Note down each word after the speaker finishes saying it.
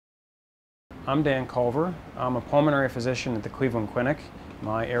I'm Dan Culver. I'm a pulmonary physician at the Cleveland Clinic.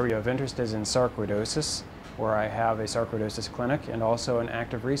 My area of interest is in sarcoidosis, where I have a sarcoidosis clinic and also an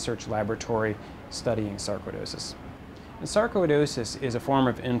active research laboratory studying sarcoidosis. And sarcoidosis is a form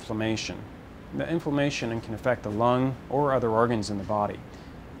of inflammation. The inflammation can affect the lung or other organs in the body.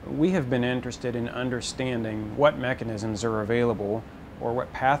 We have been interested in understanding what mechanisms are available or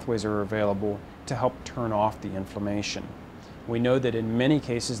what pathways are available to help turn off the inflammation. We know that in many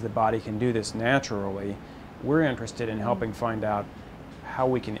cases the body can do this naturally. We're interested in helping find out how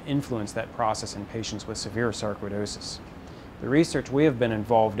we can influence that process in patients with severe sarcoidosis. The research we have been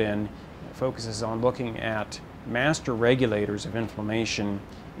involved in focuses on looking at master regulators of inflammation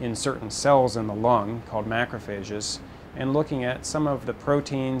in certain cells in the lung called macrophages, and looking at some of the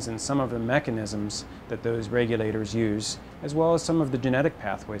proteins and some of the mechanisms that those regulators use, as well as some of the genetic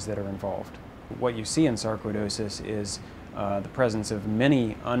pathways that are involved. What you see in sarcoidosis is the presence of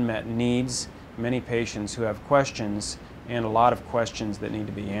many unmet needs, many patients who have questions, and a lot of questions that need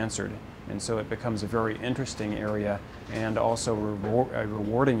to be answered. And so it becomes a very interesting area and also a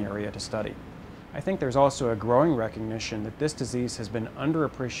rewarding area to study. I think there's also a growing recognition that this disease has been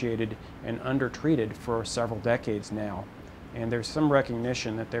underappreciated and undertreated for several decades now. And there's some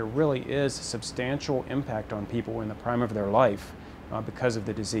recognition that there really is substantial impact on people in the prime of their life because of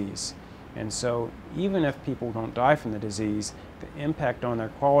the disease. And so even if people don't die from the disease, the impact on their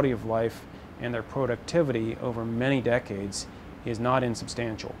quality of life and their productivity over many decades is not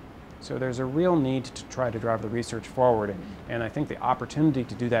insubstantial. So there's a real need to try to drive the research forward, and I think the opportunity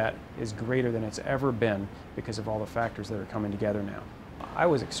to do that is greater than it's ever been because of all the factors that are coming together now. I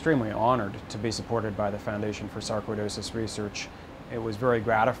was extremely honored to be supported by the Foundation for Sarcoidosis Research. It was very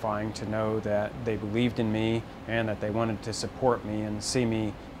gratifying to know that they believed in me and that they wanted to support me and see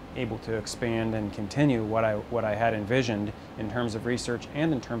me able to expand and continue what I had envisioned in terms of research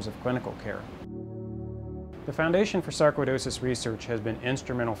and in terms of clinical care. The Foundation for Sarcoidosis Research has been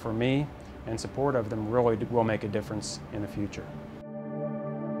instrumental for me, and support of them really will make a difference in the future.